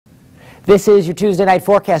This is your Tuesday night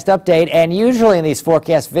forecast update, and usually in these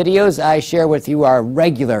forecast videos I share with you our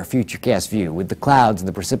regular Futurecast view with the clouds and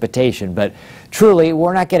the precipitation, but truly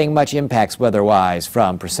we're not getting much impacts weather-wise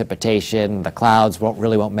from precipitation. The clouds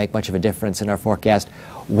won't make much of a difference in our forecast.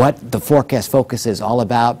 What the forecast focus is all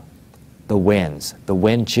about: the winds, the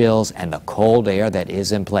wind chills, and the cold air that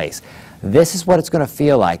is in place. This is what it's going to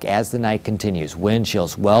feel like as the night continues. Wind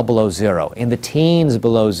chills well below zero, in the teens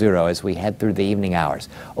below zero as we head through the evening hours.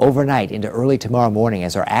 Overnight into early tomorrow morning,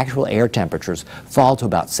 as our actual air temperatures fall to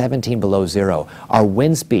about 17 below zero, our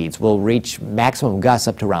wind speeds will reach maximum gusts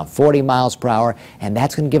up to around 40 miles per hour, and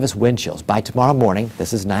that's going to give us wind chills. By tomorrow morning,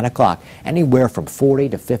 this is 9 o'clock, anywhere from 40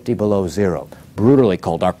 to 50 below zero. Brutally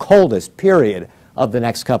cold, our coldest period of the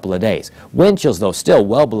next couple of days. Wind chills, though, still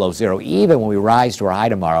well below zero, even when we rise to our high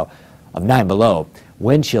tomorrow of 9 below.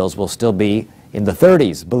 Wind chills will still be in the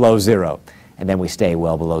 30s below zero. And then we stay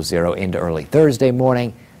well below zero into early Thursday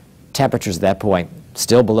morning. Temperatures at that point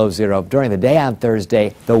still below zero. During the day on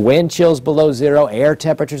Thursday, the wind chills below zero. Air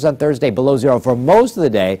temperatures on Thursday below zero for most of the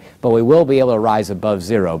day, but we will be able to rise above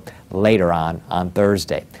zero later on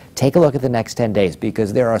Thursday. Take a look at the next 10 days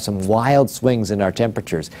because there are some wild swings in our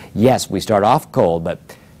temperatures. Yes, we start off cold, but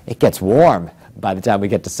it gets warm by the time we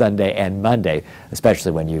get to Sunday and Monday,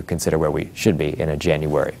 especially when you consider where we should be in a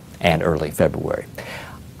January and early February.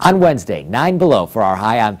 On Wednesday, 9 below for our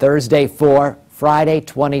high on Thursday. For Friday,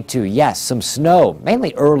 22. Yes, some snow,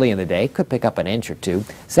 mainly early in the day, could pick up an inch or two.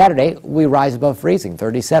 Saturday, we rise above freezing,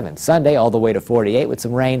 37. Sunday, all the way to 48 with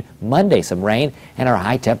some rain. Monday, some rain, and our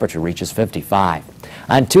high temperature reaches 55.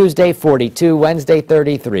 On Tuesday, 42. Wednesday,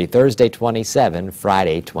 33. Thursday, 27.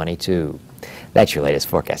 Friday, 22. That's your latest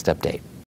forecast update.